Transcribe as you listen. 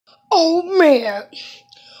Oh man,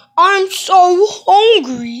 I'm so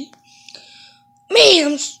hungry.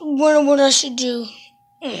 Man, I'm wondering what I should do.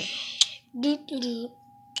 Do, do, do.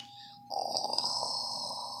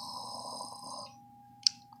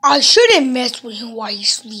 I shouldn't mess with him while he's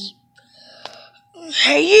asleep.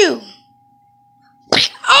 Hey, you.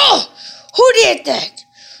 Oh, who did that?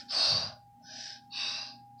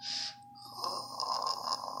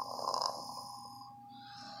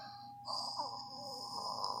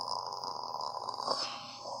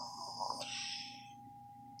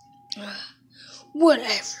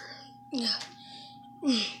 Whatever.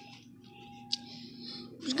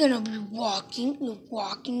 He's gonna be walking and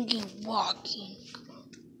walking and walking.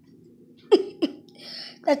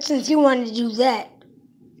 That's since he wanted to do that.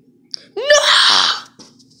 No!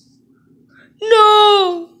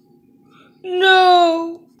 No!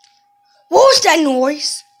 No! What was that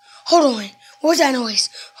noise? Hold on. What was that noise?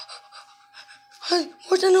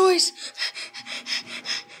 What's that noise?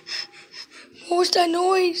 What was that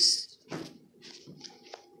noise?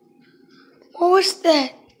 What was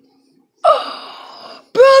that? Oh,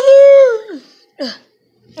 brother!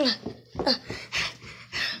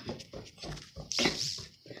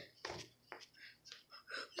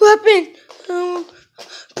 What happened?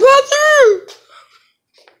 Brother!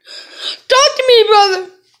 Talk to me, brother!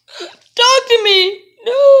 Talk to me!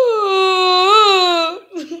 No!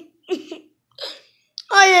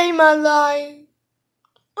 I ate my life.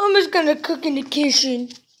 I'm just gonna cook in the kitchen.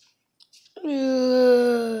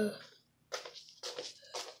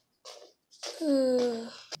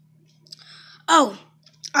 Oh,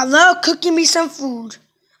 I love cooking me some food.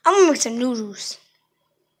 I'm gonna make some noodles.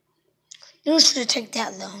 Noodles shouldn't take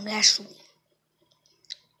that long, actually.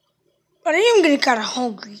 But I am getting kind of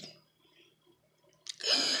hungry.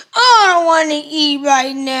 Oh, I don't want to eat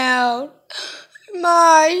right now.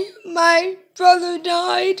 My brother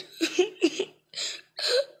died.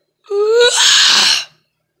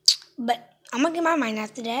 But I'm gonna get my mind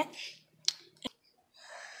after that.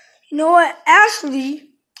 You know what? Actually,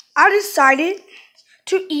 I decided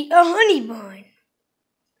to eat a honey bun.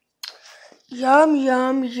 Yum,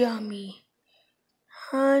 yum, yummy.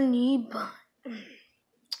 Honey bun.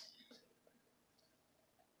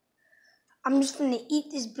 I'm just gonna eat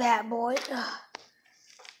this bad boy.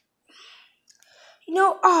 You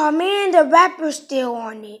know, oh man, the wrapper's still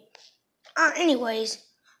on it. Anyways,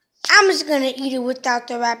 I'm just gonna eat it without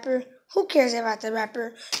the wrapper. Who cares about the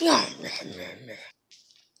wrapper?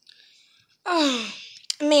 Oh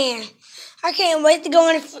man, I can't wait to go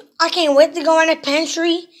in. I can't wait to go in the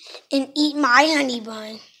pantry and eat my honey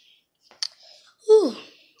bun. Ooh,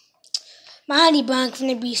 my honey bun's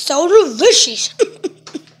gonna be so delicious.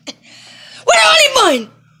 What a honey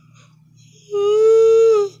bun!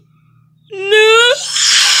 No,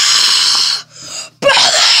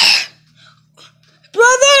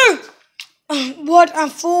 brother. What? I'm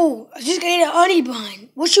full. I just ate a honey bun.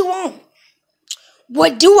 What you want?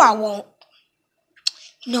 What do I want?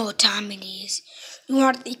 You know what time it is. You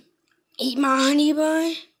want to eat my honey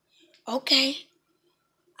bun? Okay.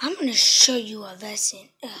 I'm going to show you a lesson.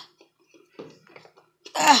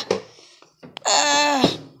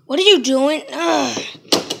 What are you doing?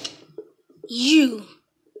 You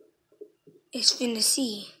is finna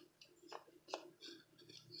see.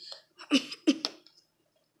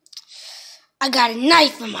 I got a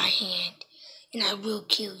knife in my hand, and I will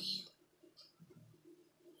kill you.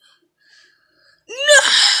 No!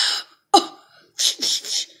 Oh.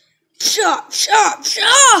 Stop!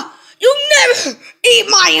 You never eat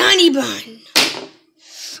my honey bun.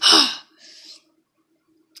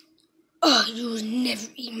 Oh, you will never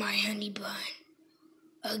eat my honey bun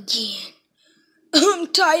again. I'm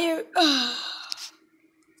tired.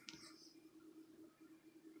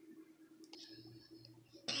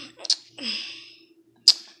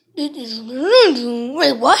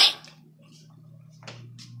 Wait, what?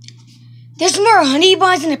 There's more honey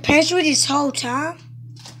buns in the pantry this whole time?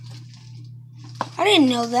 I didn't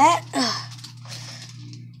know that.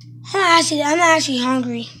 I'm not actually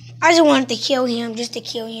hungry. I just wanted to kill him, just to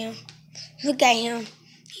kill him. Look at him.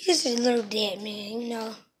 He's just a little dead man, you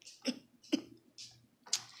know.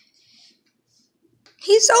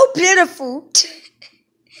 He's so pitiful.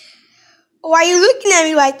 Why are you looking at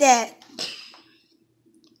me like that?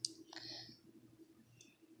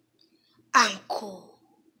 I'm cool.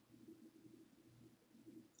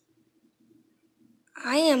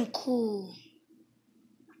 I am cool.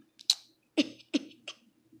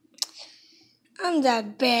 I'm the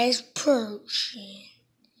best person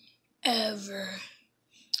ever.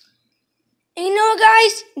 And you know what,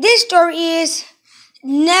 guys? This story is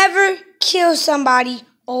never kill somebody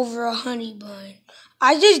over a honey bun.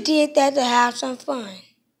 I just did that to have some fun.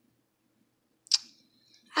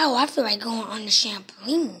 Oh, I feel like going on the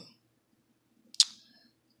trampoline.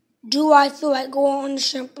 Do I feel like going on the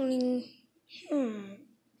trampoline?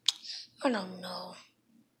 I don't know.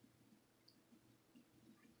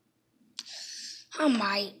 I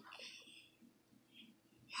might.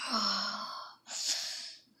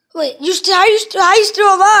 Wait, how you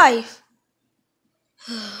still alive?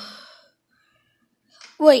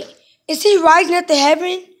 Wait, is he rising up to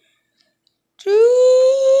heaven?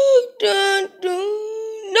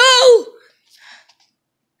 No!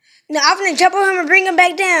 No, I'm gonna jump on him and bring him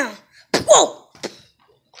back down. Whoa!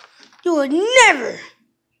 You will never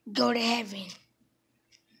go to heaven.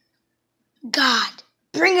 God,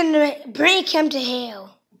 bring him to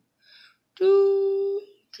hell.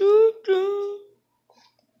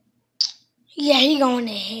 Yeah, he going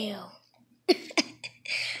to hell.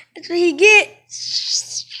 That's what he gets.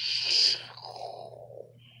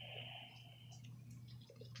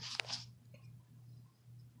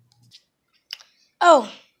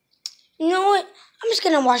 Oh, you know what? I'm just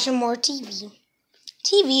gonna watch some more TV.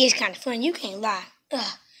 TV is kind of fun. You can't lie.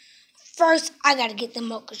 First, I gotta get the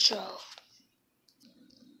remote control.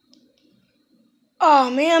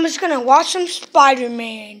 Oh man, I'm just gonna watch some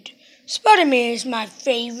Spider-Man. Spider-Man is my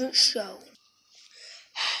favorite show.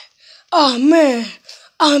 Oh man,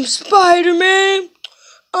 I'm Spider-Man.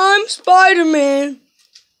 I'm Spider-Man.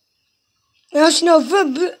 I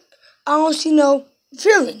don't see no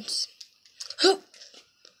villains.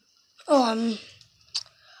 I'm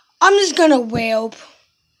just gonna whelp.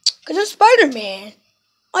 Cause I'm Spider-Man.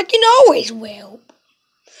 I can always whelp.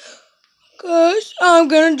 Cause I'm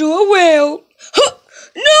gonna do a whelp.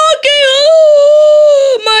 No, I can't.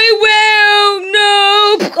 Oh, my whelp.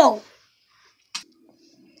 No. Go.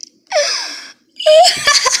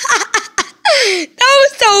 That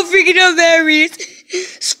was so freaking hilarious.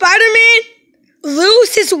 Spider-Man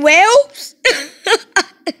lose his whelps?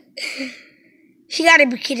 She gotta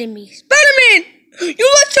be kidding me. Spider-Man,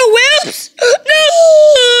 you lost your whelps?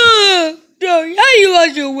 No! No, how you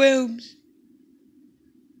lost your whelps?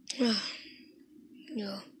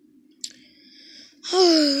 No.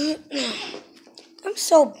 I'm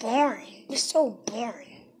so boring. It's so boring.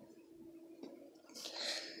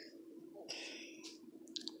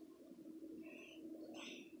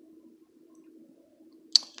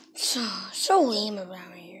 So lame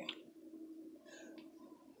around here.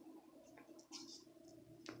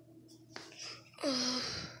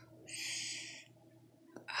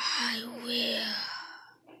 I will.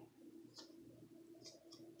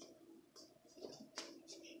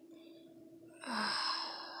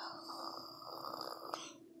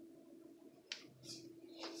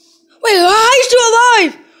 Wait, how are you still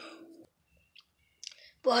alive?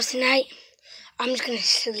 Well, tonight, I'm just gonna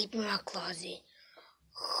sleep in my closet.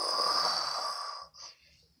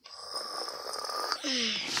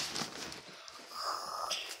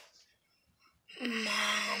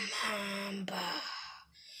 Mamba,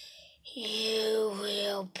 you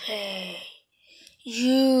will pay.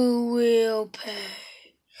 You will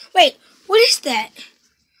pay. Wait, what is that?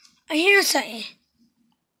 I hear something.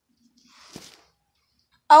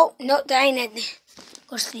 Oh, no, that ain't nothing.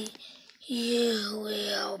 Let's see. You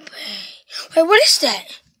will pay. Wait, what is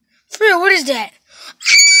that? For real, what is that?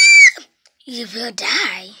 You will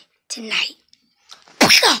die tonight.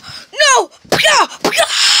 No! No!